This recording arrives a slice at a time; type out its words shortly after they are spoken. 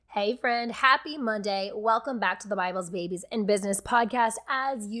Hey friend, happy Monday. Welcome back to the Bibles, Babies, and Business podcast.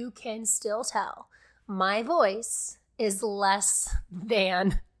 As you can still tell, my voice is less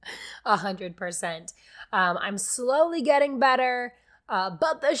than 100%. I'm slowly getting better,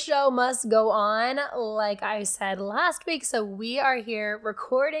 but the show must go on, like I said last week. So we are here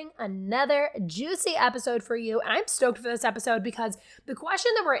recording another juicy episode for you. And I'm stoked for this episode because the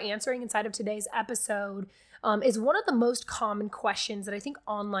question that we're answering inside of today's episode is one of the most common questions that I think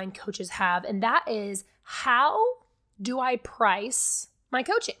online coaches have. And that is, how do I price my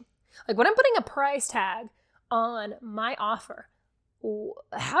coaching? Like when I'm putting a price tag on my offer,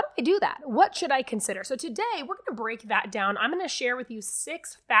 how do I do that? What should I consider? So today we're going to break that down. I'm going to share with you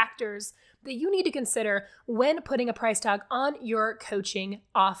 6 factors that you need to consider when putting a price tag on your coaching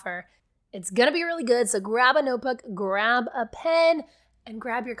offer. It's going to be really good. So grab a notebook, grab a pen, and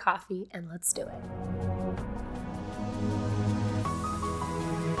grab your coffee, and let's do it.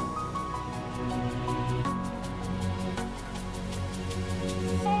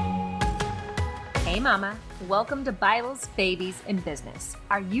 Hey mama, welcome to Bibles, Babies, and Business.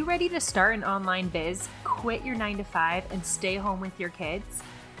 Are you ready to start an online biz, quit your 9-to-5, and stay home with your kids?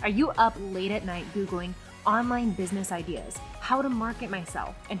 Are you up late at night Googling online business ideas, how to market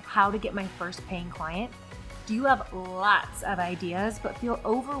myself, and how to get my first paying client? Do you have lots of ideas but feel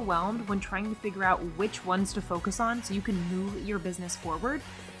overwhelmed when trying to figure out which ones to focus on so you can move your business forward?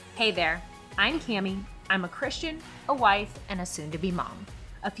 Hey there, I'm Cami. I'm a Christian, a wife, and a soon-to-be mom.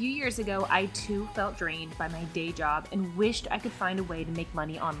 A few years ago, I too felt drained by my day job and wished I could find a way to make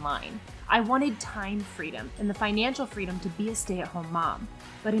money online. I wanted time freedom and the financial freedom to be a stay-at-home mom.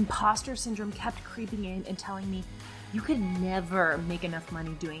 But imposter syndrome kept creeping in and telling me, you could never make enough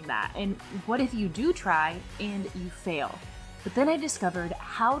money doing that. And what if you do try and you fail? But then I discovered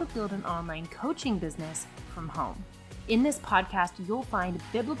how to build an online coaching business from home. In this podcast, you'll find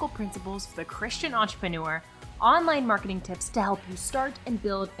biblical principles for the Christian entrepreneur, online marketing tips to help you start and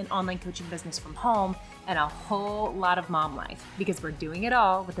build an online coaching business from home, and a whole lot of mom life, because we're doing it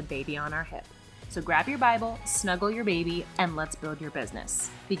all with a baby on our hip. So grab your Bible, snuggle your baby, and let's build your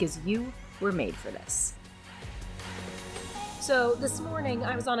business, because you were made for this. So this morning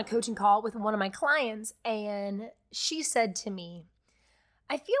I was on a coaching call with one of my clients, and she said to me,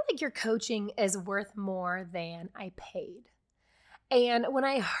 I feel like your coaching is worth more than I paid. And when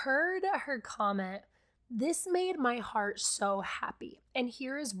I heard her comment, this made my heart so happy, and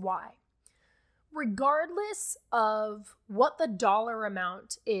here is why. Regardless of what the dollar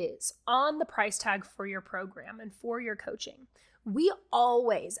amount is on the price tag for your program and for your coaching, we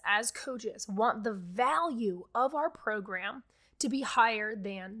always, as coaches, want the value of our program to be higher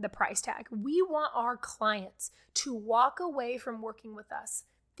than the price tag. We want our clients to walk away from working with us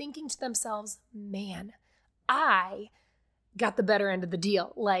thinking to themselves, man, I got the better end of the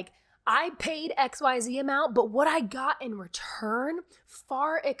deal. Like, I paid XYZ amount, but what I got in return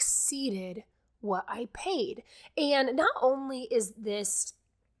far exceeded what I paid. And not only is this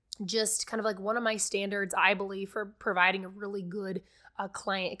just kind of like one of my standards, I believe, for providing a really good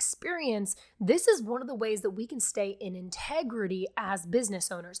client experience, this is one of the ways that we can stay in integrity as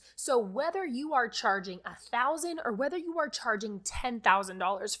business owners. So whether you are charging $1,000 or whether you are charging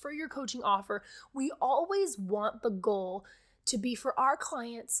 $10,000 for your coaching offer, we always want the goal to be for our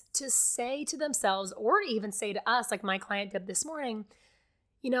clients to say to themselves, or to even say to us, like my client did this morning,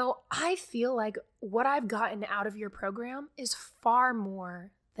 you know, I feel like what I've gotten out of your program is far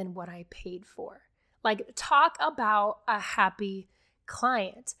more than what I paid for. Like, talk about a happy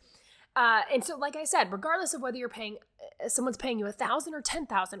client. And so, like I said, regardless of whether someone's paying you $1,000 or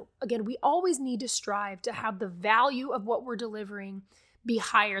 $10,000, again, we always need to strive to have the value of what we're delivering be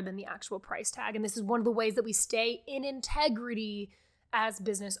higher than the actual price tag. And this is one of the ways that we stay in integrity as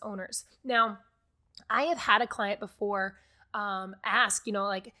business owners. Now, I have had a client before ask,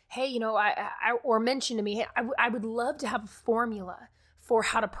 like, hey, or mention to me, hey, I would love to have a formula for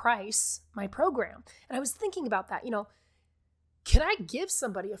how to price my program. And I was thinking about that, can I give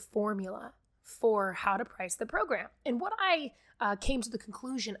somebody a formula for how to price the program? And what I came to the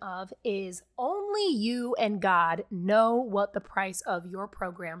conclusion of is only you and God know what the price of your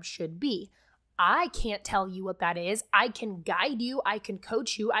program should be. I can't tell you what that is. I can guide you. I can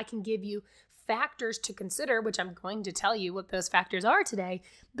coach you. I can give you factors to consider, which I'm going to tell you what those factors are today,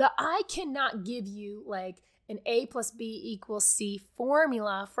 but I cannot give you like an A plus B equals C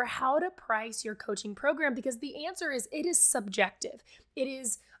formula for how to price your coaching program, because the answer is it is subjective. It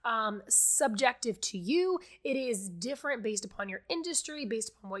is subjective to you. It is different based upon your industry,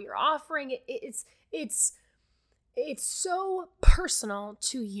 based upon what you're offering. It's so personal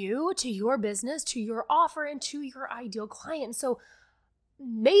to you, to your business, to your offer, and to your ideal client. So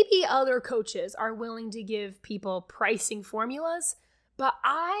maybe other coaches are willing to give people pricing formulas, but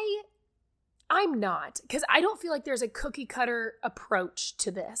I'm not, because I don't feel like there's a cookie cutter approach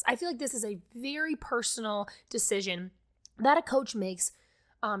to this. I feel like this is a very personal decision that a coach makes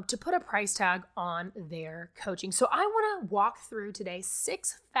to put a price tag on their coaching. So I want to walk through today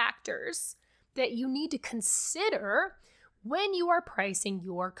 6 factors that you need to consider when you are pricing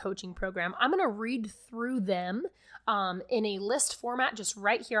your coaching program. I'm going to read through them in a list format just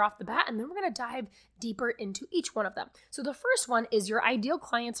right here off the bat, and then we're going to dive deeper into each one of them. So the first one is your ideal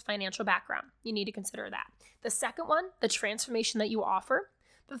client's financial background. You need to consider that. The second one, the transformation that you offer.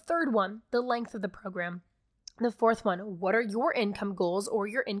 The third one, the length of the program. The fourth one, what are your income goals or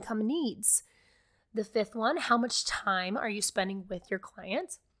your income needs? The fifth one, how much time are you spending with your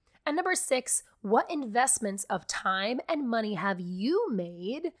client? And number 6, what investments of time and money have you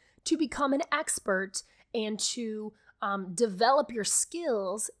made to become an expert and to develop your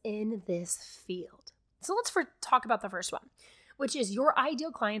skills in this field? So let's talk about the first one, which is your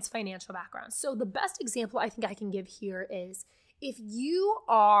ideal client's financial background. So the best example I think I can give here is if you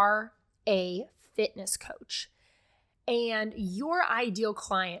are a fitness coach and your ideal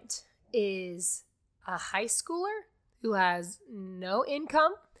client is a high schooler who has no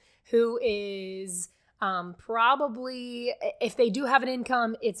income, who is probably, if they do have an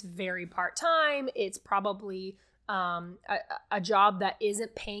income, it's very part-time. It's probably a job that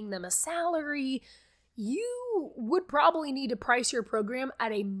isn't paying them a salary. You would probably need to price your program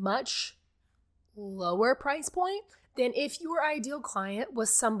at a much lower price point than if your ideal client was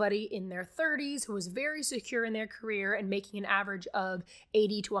somebody in their 30s who was very secure in their career and making an average of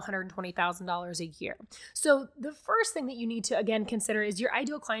 $80,000 to $120,000 a year. So the first thing that you need to, again, consider is your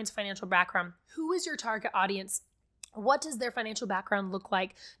ideal client's financial background. Who is your target audience? What does their financial background look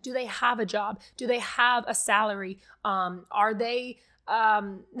like? Do they have a job? Do they have a salary? Are they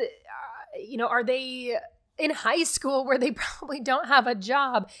in high school where they probably don't have a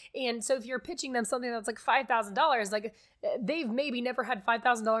job? And so if you're pitching them something that's like $5,000, like they've maybe never had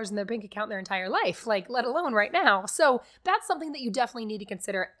 $5,000 in their bank account their entire life, like let alone right now. So that's something that you definitely need to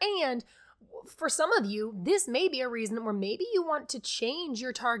consider. And for some of you, this may be a reason where maybe you want to change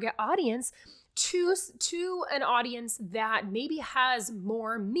your target audience to an audience that maybe has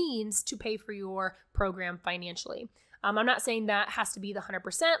more means to pay for your program financially. I'm not saying that has to be the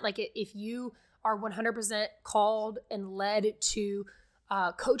 100%. Like if you are 100% called and led to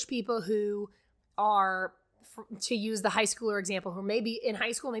coach people who are, to use the high schooler example, who maybe in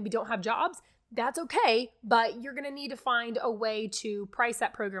high school maybe don't have jobs, that's okay, but you're going to need to find a way to price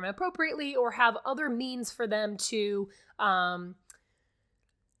that program appropriately or have other means for them to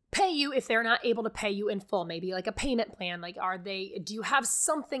pay you if they're not able to pay you in full, maybe like a payment plan. Like, do you have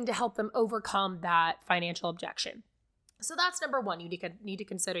something to help them overcome that financial objection? So that's number 1. You need to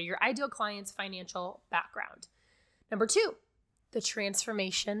consider your ideal client's financial background. Number 2, the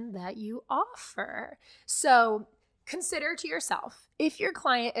transformation that you offer. So consider to yourself, if your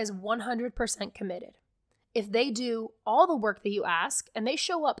client is 100% committed, if they do all the work that you ask and they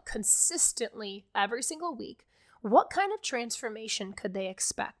show up consistently every single week, what kind of transformation could they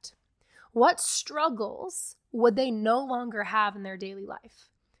expect? What struggles would they no longer have in their daily life?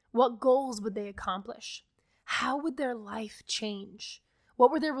 What goals would they accomplish? How would their life change?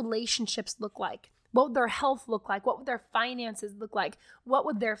 What would their relationships look like? What would their health look like? What would their finances look like? What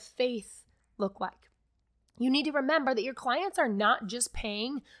would their faith look like? You need to remember that your clients are not just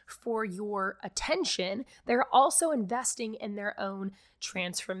paying for your attention, they're also investing in their own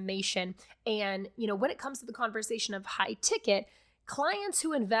transformation. And, when it comes to the conversation of high ticket, clients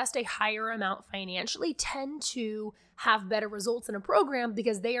who invest a higher amount financially tend to have better results in a program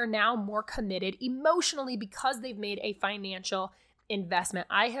because they are now more committed emotionally because they've made a financial investment.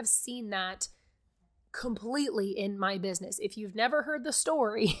 I have seen that completely in my business. If you've never heard the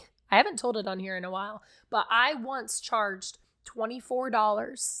story, I haven't told it on here in a while, but I once charged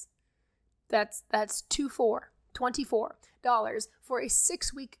 $24. That's $24 for a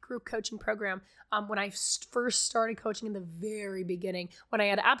 6-week group coaching program when I first started coaching in the very beginning, when I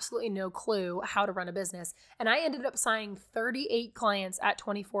had absolutely no clue how to run a business. And I ended up signing 38 clients at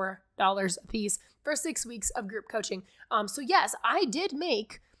 $24 a piece for 6 weeks of group coaching. So yes, I did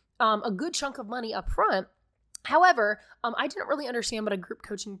make a good chunk of money up front. However, I didn't really understand what a group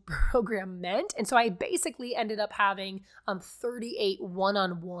coaching program meant. And so I basically ended up having 38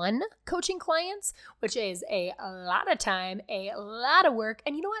 one-on-one coaching clients, which is a lot of time, a lot of work.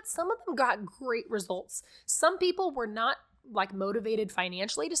 And you know what? Some of them got great results. Some people were not motivated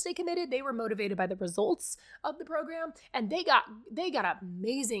financially to stay committed. They were motivated by the results of the program, and they got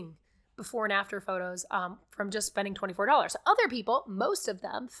amazing before and after photos from just spending $24. Other people, most of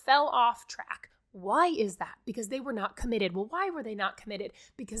them, fell off track. Why is that? Because they were not committed. Well, why were they not committed?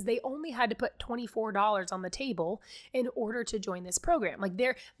 Because they only had to put $24 on the table in order to join this program. Like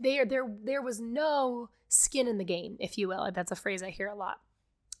there was no skin in the game, if you will. That's a phrase I hear a lot.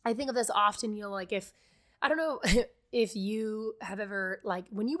 I think of this often, like I don't know if you have ever, like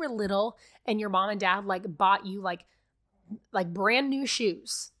when you were little and your mom and dad like bought you like brand new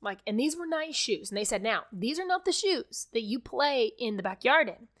shoes, and these were nice shoes. And they said, now, these are not the shoes that you play in the backyard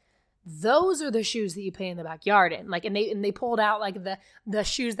in. Those are the shoes that you play in the backyard in. And they pulled out the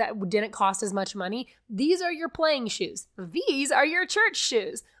shoes that didn't cost as much money. These are your playing shoes. These are your church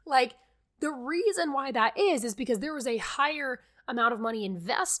shoes. The reason why that is because there was a higher amount of money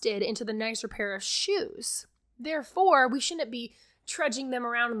invested into the nicer pair of shoes. Therefore, we shouldn't be trudging them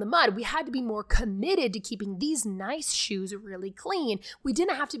around in the mud. We had to be more committed to keeping these nice shoes really clean. We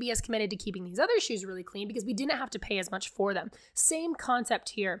didn't have to be as committed to keeping these other shoes really clean because we didn't have to pay as much for them. Same concept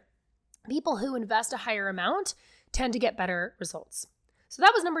here. People who invest a higher amount tend to get better results. So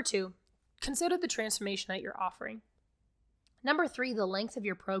that was number 2. Consider the transformation that you're offering. Number 3, the length of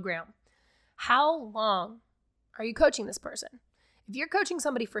your program. How long are you coaching this person? If you're coaching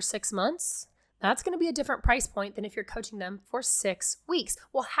somebody for 6 months, that's going to be a different price point than if you're coaching them for 6 weeks.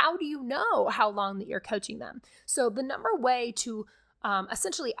 Well, how do you know how long that you're coaching them? So the number way to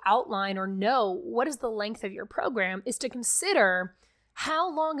essentially outline or know what is the length of your program is to consider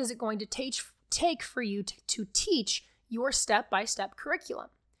how long is it going to take for you to teach your step-by-step curriculum.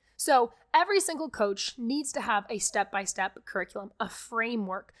 So every single coach needs to have a step-by-step curriculum, a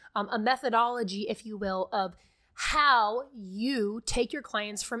framework, a methodology, if you will, of how you take your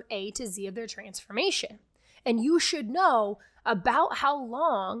clients from A to Z of their transformation. And you should know about how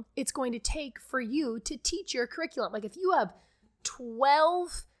long it's going to take for you to teach your curriculum. If you have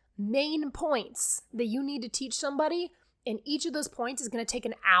 12 main points that you need to teach somebody, and each of those points is going to take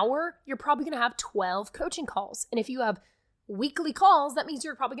an hour, you're probably going to have 12 coaching calls. And if you have weekly calls, that means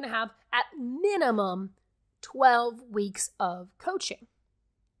you're probably going to have at minimum 12 weeks of coaching.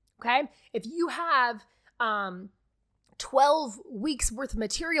 Okay? If you have 12 weeks worth of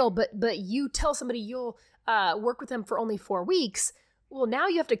material, but you tell somebody you'll work with them for only 4 weeks, well, now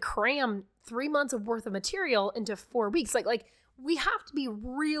you have to cram 3 months of worth of material into 4 weeks. We have to be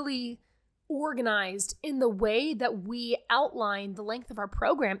really organized in the way that we outline the length of our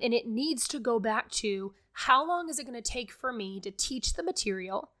program. And it needs to go back to how long is it going to take for me to teach the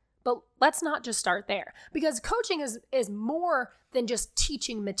material? But let's not just start there, because coaching is more than just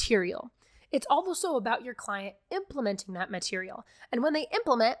teaching material. It's also about your client implementing that material. And when they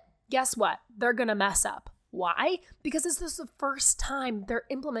implement, guess what? They're going to mess up. Why? Because this is the first time they're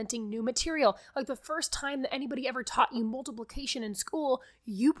implementing new material. The first time that anybody ever taught you multiplication in school,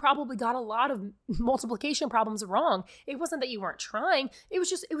 you probably got a lot of multiplication problems wrong. It wasn't that you weren't trying. It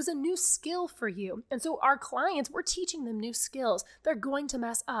was a new skill for you. And so our clients, we're teaching them new skills. They're going to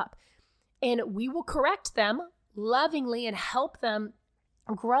mess up. And we will correct them lovingly and help them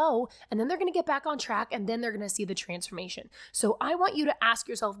grow, and then they're going to get back on track, and then they're going to see the transformation. So I want you to ask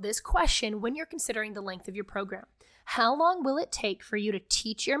yourself this question when you're considering the length of your program. How long will it take for you to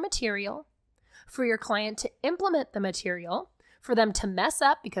teach your material, for your client to implement the material, for them to mess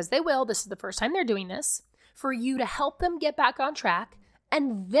up, because they will, this is the first time they're doing this, for you to help them get back on track,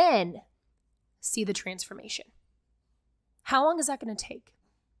 and then see the transformation? How long is that going to take?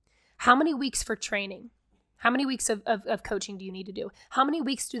 How many weeks for training? How many weeks of coaching do you need to do? How many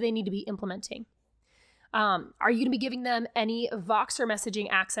weeks do they need to be implementing? Are you going to be giving them any Voxer messaging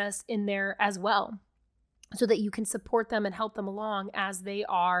access in there as well, so that you can support them and help them along as they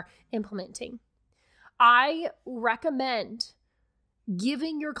are implementing? I recommend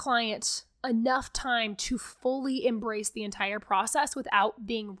giving your client enough time to fully embrace the entire process without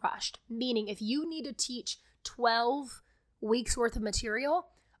being rushed. Meaning, if you need to teach 12 weeks worth of material,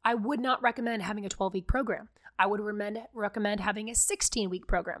 I would not recommend having a 12-week program. I would recommend having a 16-week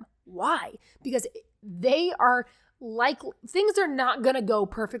program. Why? Because things are not going to go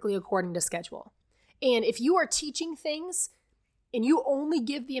perfectly according to schedule. And if you are teaching things and you only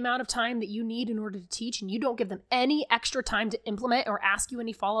give the amount of time that you need in order to teach, and you don't give them any extra time to implement or ask you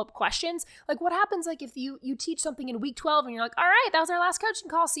any follow-up questions, what happens if you teach something in week 12 and you're like, all right, that was our last coaching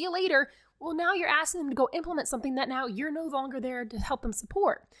call, see you later. Well, now you're asking them to go implement something that now you're no longer there to help them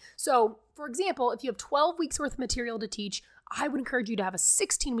support. So, for example, if you have 12 weeks worth of material to teach, I would encourage you to have a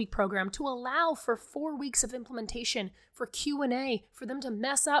 16-week program to allow for 4 weeks of implementation, for Q&A, for them to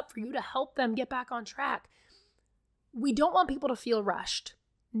mess up, for you to help them get back on track. We don't want people to feel rushed.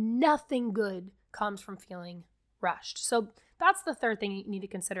 Nothing good comes from feeling rushed. So that's the third thing you need to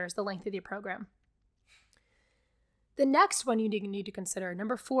consider is the length of your program. The next one you need to consider,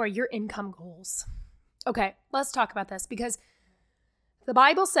 number 4, your income goals. Okay, let's talk about this because the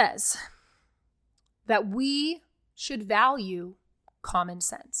Bible says that we should value common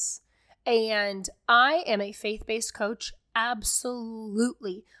sense. And I am a faith-based coach.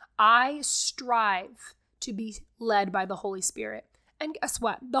 Absolutely. I strive to be led by the Holy Spirit. And guess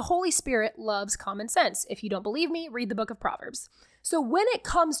what? The Holy Spirit loves common sense. If you don't believe me, read the book of Proverbs. So when it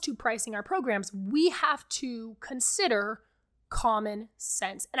comes to pricing our programs, we have to consider common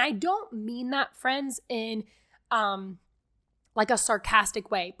sense. And I don't mean that, friends, in like a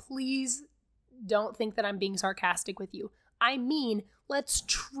sarcastic way. Please don't think that I'm being sarcastic with you. I mean, let's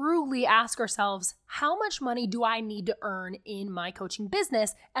truly ask ourselves, how much money do I need to earn in my coaching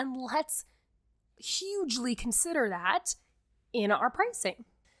business? And let's hugely consider that in our pricing.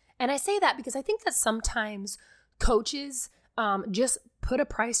 And I say that because I think that sometimes coaches just put a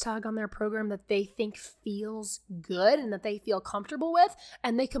price tag on their program that they think feels good and that they feel comfortable with,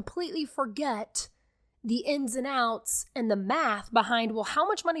 and they completely forget the ins and outs and the math behind, well, how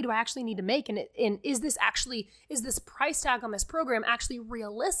much money do I actually need to make? And is this price tag on this program actually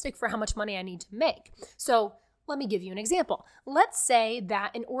realistic for how much money I need to make? So let me give you an example. Let's say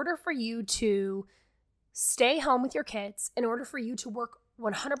that in order for you to stay home with your kids, in order for you to work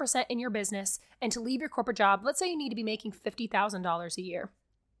 100% in your business and to leave your corporate job, let's say you need to be making $50,000 a year.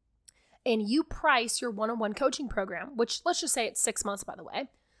 And you price your one-on-one coaching program, which let's just say it's 6 months, by the way.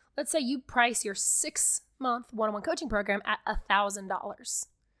 Let's say you price your 6-month one-on-one coaching program at $1,000.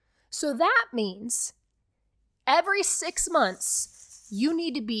 So that means every 6 months, you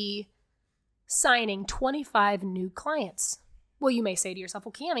need to be signing 25 new clients. Well, you may say to yourself,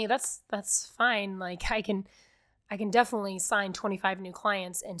 well, Cami, that's fine. Like I can definitely sign 25 new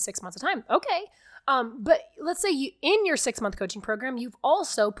clients in 6 months of time. Okay. But let's say in your 6-month coaching program, you've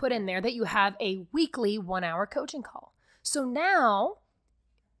also put in there that you have a weekly 1-hour coaching call. So now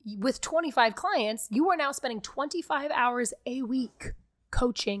with 25 clients, you are now spending 25 hours a week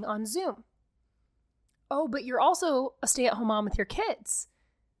coaching on Zoom. Oh, but you're also a stay-at-home mom with your kids.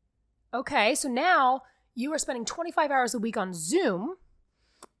 Okay. So now you are spending 25 hours a week on Zoom.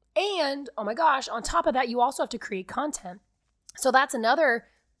 And, oh my gosh, on top of that, you also have to create content. So that's another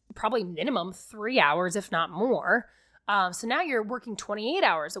probably minimum 3 hours, if not more. So now you're working 28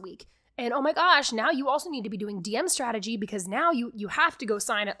 hours a week. And oh my gosh, now you also need to be doing DM strategy because now you have to go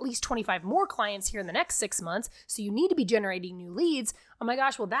sign at least 25 more clients here in the next 6 months. So you need to be generating new leads. Oh my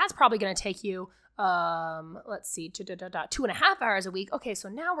gosh, well, that's probably going to take you, 2.5 hours a week. Okay, so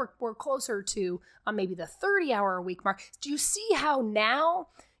now we're closer to maybe the 30-hour a week mark. Do you see how now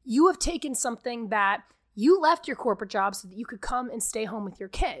you have taken something that you left your corporate job so that you could come and stay home with your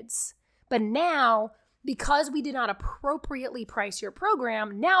kids. But now, because we did not appropriately price your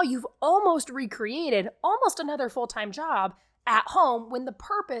program, now you've almost recreated almost another full-time job at home when the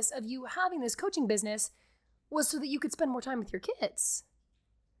purpose of you having this coaching business was so that you could spend more time with your kids.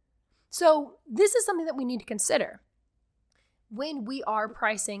 So this is something that we need to consider. When we are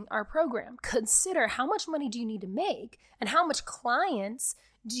pricing our program, consider how much money do you need to make and how much clients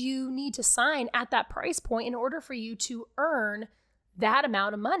do you need to sign at that price point in order for you to earn that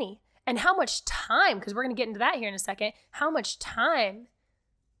amount of money? And how much time, because we're going to get into that here in a second, how much time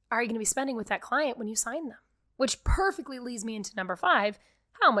are you going to be spending with that client when you sign them? Which perfectly leads me into number 5,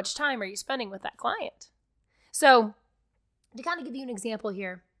 how much time are you spending with that client? So to kind of give you an example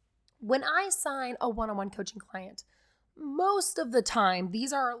here, when I sign a one-on-one coaching client, most of the time,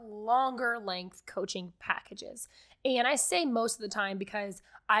 these are longer length coaching packages. And I say most of the time because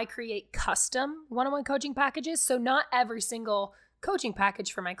I create custom one-on-one coaching packages. So not every single coaching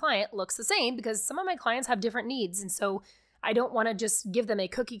package for my client looks the same because some of my clients have different needs. And so I don't want to just give them a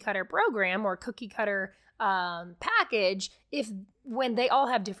cookie cutter program or cookie cutter package when they all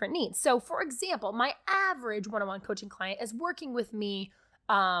have different needs. So for example, my average one-on-one coaching client is working with me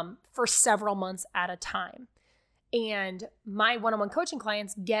for several months at a time. And my one-on-one coaching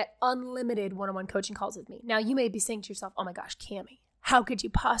clients get unlimited one-on-one coaching calls with me. Now, you may be saying to yourself, oh my gosh, Cami, how could you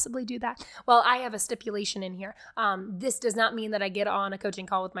possibly do that? Well, I have a stipulation in here. This does not mean that I get on a coaching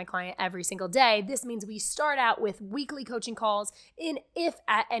call with my client every single day. This means we start out with weekly coaching calls. And if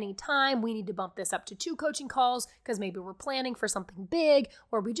at any time we need to bump this up to 2 coaching calls because maybe we're planning for something big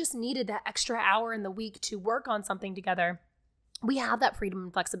or we just needed that extra hour in the week to work on something together, we have that freedom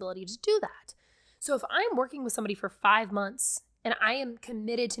and flexibility to do that. So if I'm working with somebody for 5 months and I am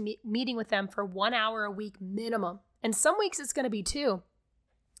committed to meeting with them for 1 hour a week minimum, and some weeks it's going to be 2,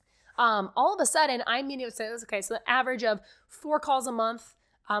 all of a sudden I'm meeting with, okay, so the average of 4 calls a month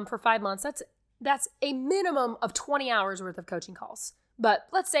for 5 months, that's That's a minimum of 20 hours worth of coaching calls. But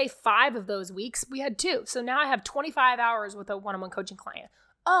let's say 5 of those weeks, we had 2. So now I have 25 hours with a one-on-one coaching client.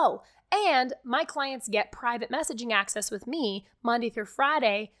 Oh, and my clients get private messaging access with me Monday through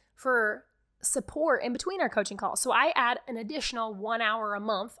Friday for support in between our coaching calls. So I add an additional 1 hour a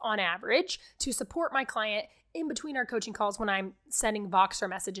month on average to support my client in between our coaching calls when I'm sending Voxer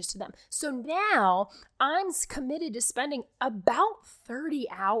messages to them. So now I'm committed to spending about 30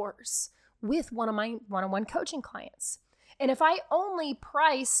 hours with one of my one-on-one coaching clients. And if I only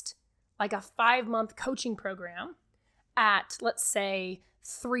priced like a 5-month coaching program at, let's say,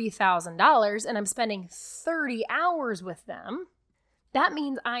 $3,000 and I'm spending 30 hours with them, that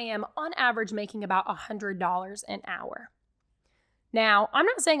means I am on average making about $100 an hour. Now, I'm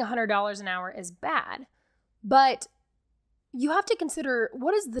not saying $100 an hour is bad, but you have to consider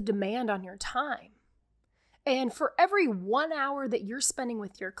what is the demand on your time. And for every 1 hour that you're spending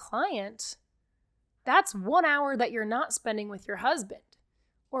with your client, that's 1 hour that you're not spending with your husband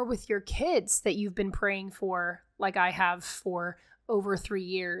or with your kids that you've been praying for, like I have for over 3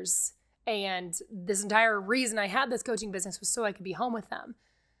 years. And this entire reason I had this coaching business was so I could be home with them.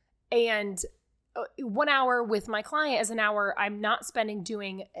 And 1 hour with my client is an hour I'm not spending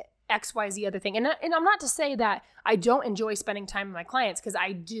doing XYZ other thing. And I'm not to say that I don't enjoy spending time with my clients, because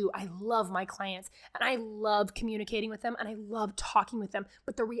I do. I love my clients and I love communicating with them and I love talking with them.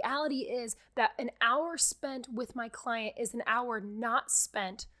 But the reality is that an hour spent with my client is an hour not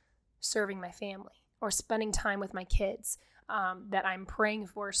spent serving my family or spending time with my kids that I'm praying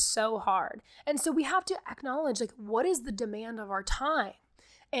for so hard. And so we have to acknowledge, like, what is the demand of our time?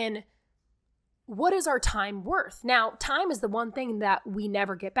 And what is our time worth? Now, time is the one thing that we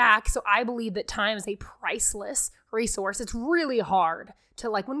never get back. So I believe that time is a priceless resource. It's really hard to,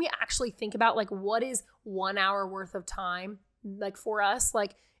 like, when we actually think about, like, what is 1 hour worth of time, like, for us,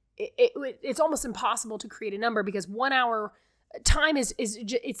 like, it's almost impossible to create a number, because 1 hour time it's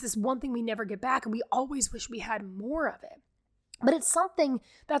this one thing we never get back, and we always wish we had more of it. But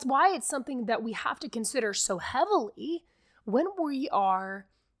that's why it's something that we have to consider so heavily when we are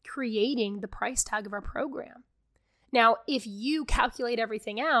creating the price tag of our program. Now, if you calculate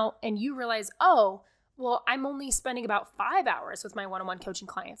everything out and you realize, oh, well, I'm only spending about 5 hours with my one-on-one coaching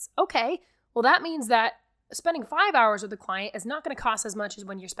clients. Okay, well, that means that spending 5 hours with a client is not going to cost as much as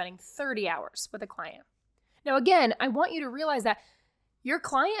when you're spending 30 hours with a client. Now, again, I want you to realize that your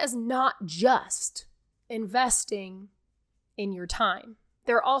client is not just investing in your time.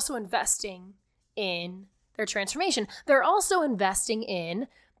 They're also investing in their transformation. They're also investing in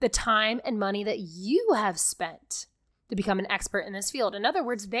the time and money that you have spent to become an expert in this field. In other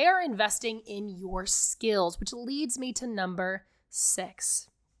words, they are investing in your skills, which leads me to number 6.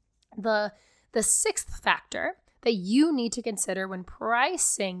 The 6th factor that you need to consider when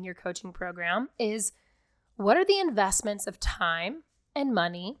pricing your coaching program is, what are the investments of time and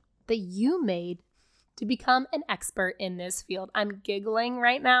money that you made to become an expert in this field? I'm giggling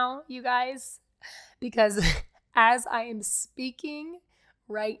right now, you guys, because as I am speaking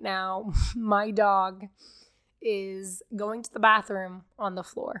right now, my dog is going to the bathroom on the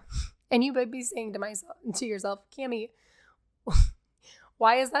floor. And you might be saying to yourself, Cami,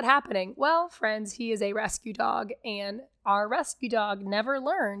 why is that happening? Well, friends, he is a rescue dog, and our rescue dog never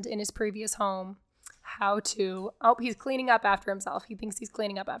learned in his previous home he's cleaning up after himself. He thinks he's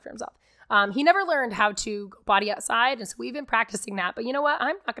cleaning up after himself. He never learned how to go potty outside, and so we've been practicing that. But you know what?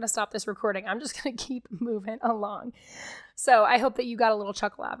 I'm not going to stop this recording. I'm just going to keep moving along. So I hope that you got a little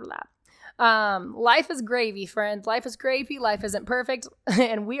chuckle out of that. Life is gravy, friends. Life is gravy. Life isn't perfect,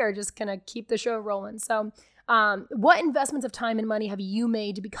 and we are just going to keep the show rolling. So what investments of time and money have you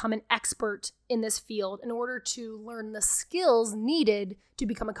made to become an expert in this field in order to learn the skills needed to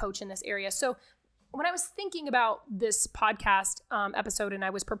become a coach in this area? So when I was thinking about this podcast episode and I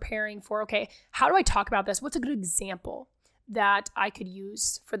was preparing for, okay, how do I talk about this? What's a good example that I could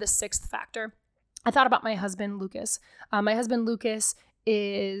use for the 6th factor? I thought about my husband, Lucas. My husband, Lucas,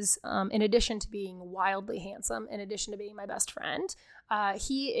 is, in addition to being wildly handsome, in addition to being my best friend,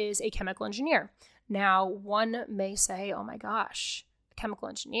 he is a chemical engineer. Now, one may say, oh my gosh, a chemical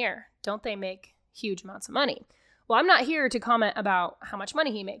engineer, don't they make huge amounts of money? Well, I'm not here to comment about how much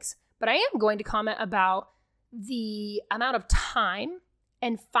money he makes, but I am going to comment about the amount of time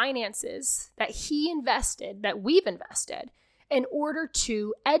and finances that we've invested in order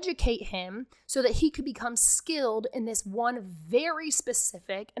to educate him so that he could become skilled in this one very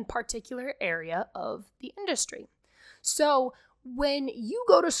specific and particular area of the industry. So when you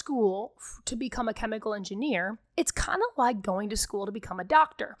go to school to become a chemical engineer, it's kind of like going to school to become a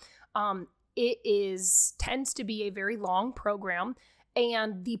doctor. It tends to be a very long program.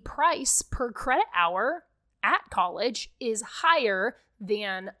 And the price per credit hour at college is higher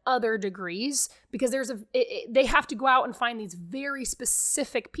than other degrees because they have to go out and find these very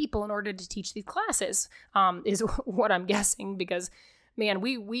specific people in order to teach these classes, is what I'm guessing, because man,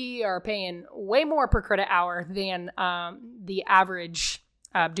 we are paying way more per credit hour than the average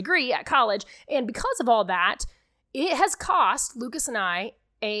degree at college. And because of all that, it has cost Lucas and I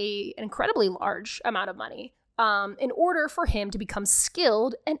an incredibly large amount of money in order for him to become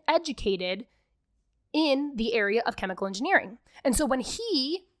skilled and educated in the area of chemical engineering. And so when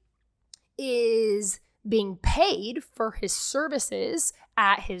he is being paid for his services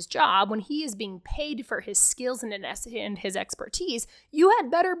at his job, when he is being paid for his skills and his expertise, you had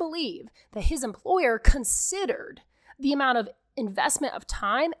better believe that his employer considered the amount of investment of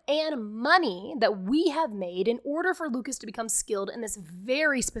time and money that we have made in order for Lucas to become skilled in this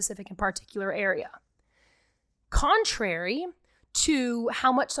very specific and particular area. Contrary to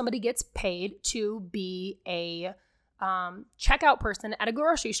how much somebody gets paid to be a checkout person at a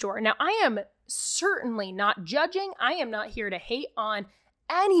grocery store. Now, I am certainly not judging. I am not here to hate on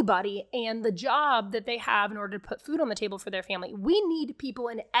anybody and the job that they have in order to put food on the table for their family. We need people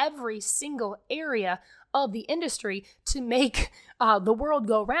in every single area of the industry to make the world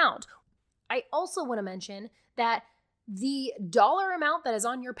go round. I also want to mention that the dollar amount that is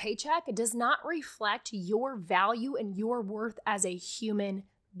on your paycheck does not reflect your value and your worth as a human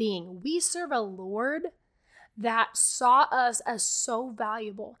being. We serve a Lord that saw us as so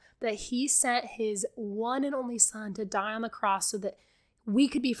valuable that he sent his one and only son to die on the cross so that we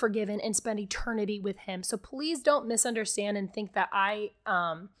could be forgiven and spend eternity with him. So please don't misunderstand and think that I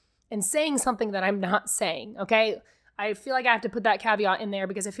am saying something that I'm not saying, okay? I feel like I have to put that caveat in there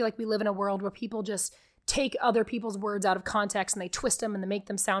because I feel like we live in a world where people just take other people's words out of context and they twist them and they make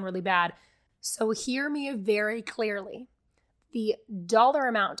them sound really bad. So hear me very clearly. The dollar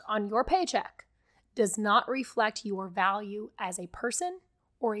amount on your paycheck does not reflect your value as a person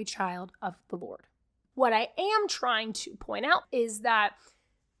or a child of the Lord. What I am trying to point out is that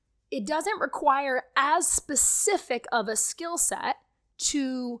it doesn't require as specific of a skill set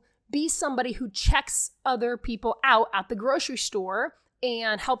to be somebody who checks other people out at the grocery store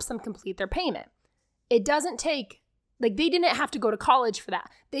and helps them complete their payment. It doesn't take, they didn't have to go to college for that.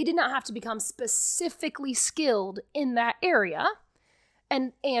 They did not have to become specifically skilled in that area.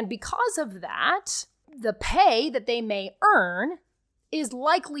 And because of that, the pay that they may earn is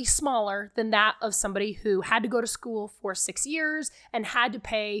likely smaller than that of somebody who had to go to school for 6 years and had to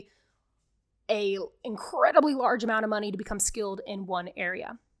pay a incredibly large amount of money to become skilled in one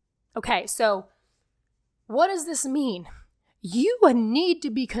area. Okay, so what does this mean? You need to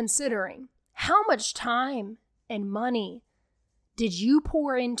be considering how much time and money did you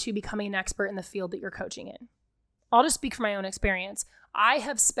pour into becoming an expert in the field that you're coaching in? I'll just speak from my own experience. I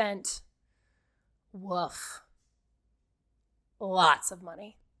have spent, lots of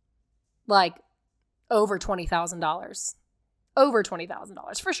money, like over $20,000,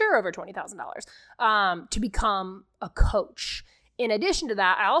 for sure over $20,000 to become a coach. In addition to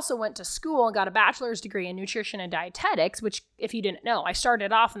that, I also went to school and got a bachelor's degree in nutrition and dietetics, which, if you didn't know, I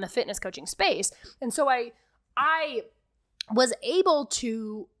started off in the fitness coaching space. And so I was able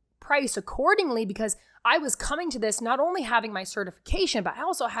to price accordingly because I was coming to this not only having my certification, but I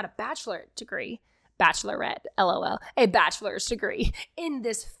also had a bachelorette, LOL, a bachelor's degree in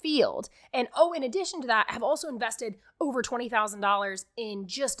this field. And in addition to that, I have also invested over $20,000 in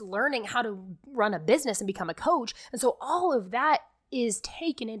just learning how to run a business and become a coach. And so all of that is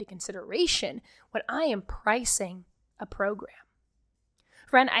taken into consideration when I am pricing a program.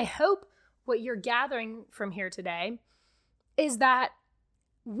 Friend, I hope what you're gathering from here today is that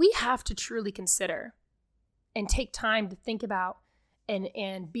we have to truly consider and take time to think about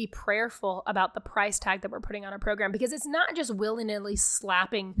and be prayerful about the price tag that we're putting on a program, because it's not just willy-nilly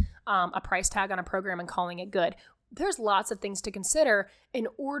slapping a price tag on a program and calling it good. There's lots of things to consider in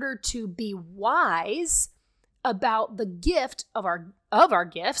order to be wise about the gift of our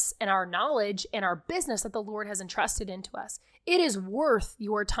gifts and our knowledge and our business that the Lord has entrusted into us. It is worth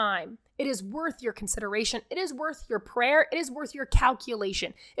your time. It is worth your consideration. It is worth your prayer. It is worth your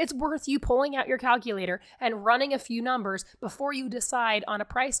calculation. It's worth you pulling out your calculator and running a few numbers before you decide on a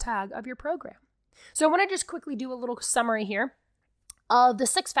price tag of your program. So I want to just quickly do a little summary here of the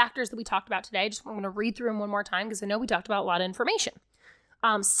 6 factors that we talked about today. I'm going to read through them one more time because I know we talked about a lot of information.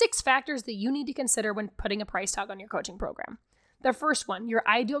 6 factors that you need to consider when putting a price tag on your coaching program. The first one, your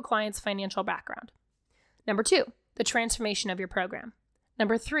ideal client's financial background. Number 2, the transformation of your program.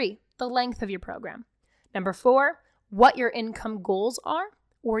 Number 3, the length of your program. Number 4, what your income goals are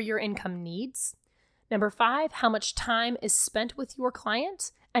or your income needs. Number 5, how much time is spent with your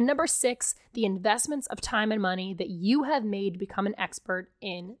client. And number 6, the investments of time and money that you have made to become an expert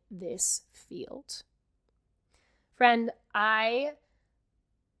in this field. Friend, I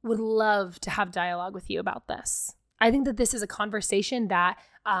would love to have dialogue with you about this. I think that this is a conversation that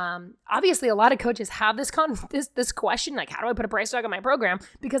obviously a lot of coaches have this question, like, how do I put a price tag on my program?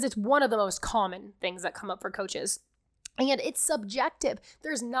 Because it's one of the most common things that come up for coaches. And it's subjective.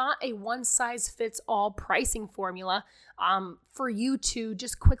 There's not a one-size-fits-all pricing formula for you to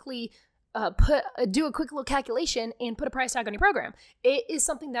just quickly do a quick little calculation and put a price tag on your program. It is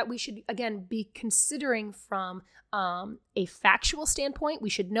something that we should, again, be considering from a factual standpoint. We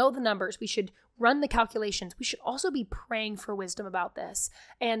should know the numbers. We should run the calculations. We should also be praying for wisdom about this.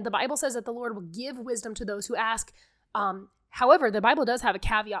 And the Bible says that the Lord will give wisdom to those who ask. However, the Bible does have a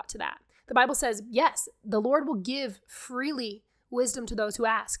caveat to that. The Bible says, yes, the Lord will give freely wisdom to those who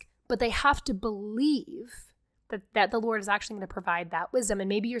ask, but they have to believe that the Lord is actually going to provide that wisdom. And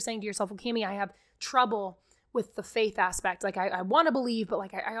maybe you're saying to yourself, well, Cami, I have trouble with the faith aspect. Like I want to believe, but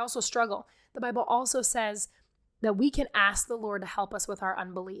like I also struggle. The Bible also says that we can ask the Lord to help us with our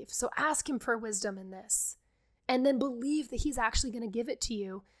unbelief. So ask him for wisdom in this, and then believe that he's actually going to give it to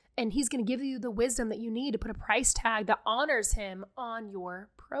you. And he's going to give you the wisdom that you need to put a price tag that honors him on your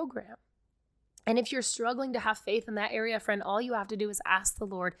program. And if you're struggling to have faith in that area, friend, all you have to do is ask the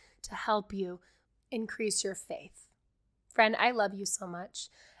Lord to help you increase your faith. Friend, I love you so much.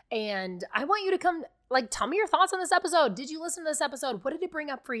 And I want you to come, tell me your thoughts on this episode. Did you listen to this episode? What did it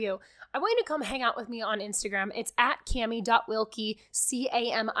bring up for you? I want you to come hang out with me on Instagram. It's at Cami.Wilke,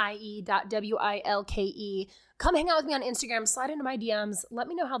 CAMIE.WILKE. Come hang out with me on Instagram. Slide into my DMs. Let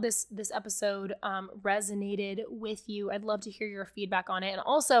me know how this episode resonated with you. I'd love to hear your feedback on it. And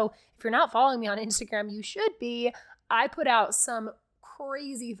also, if you're not following me on Instagram, you should be. I put out some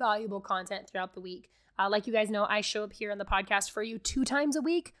crazy valuable content throughout the week. Like you guys know, I show up here on the podcast for you 2 times a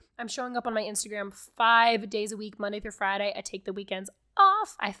week. I'm showing up on my Instagram 5 days a week, Monday through Friday. I take the weekends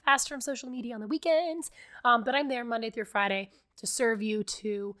off. I fast from social media on the weekends, but I'm there Monday through Friday to serve you,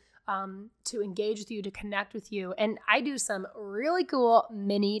 to engage with you, to connect with you. And I do some really cool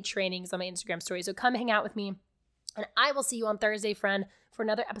mini trainings on my Instagram story. So come hang out with me, and I will see you on Thursday, friend, for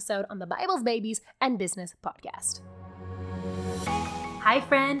another episode on the Bibles, Babies, and Business podcast. Hi,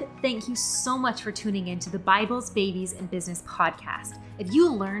 friend. Thank you so much for tuning in to the Bibles, Babies, and Business podcast. If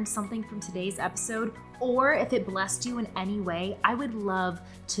you learned something from today's episode, or if it blessed you in any way, I would love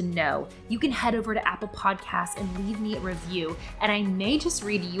to know. You can head over to Apple Podcasts and leave me a review, and I may just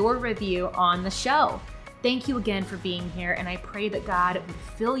read your review on the show. Thank you again for being here, and I pray that God would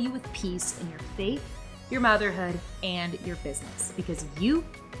fill you with peace in your faith, your motherhood, and your business, because you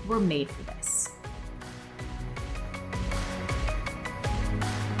were made for this.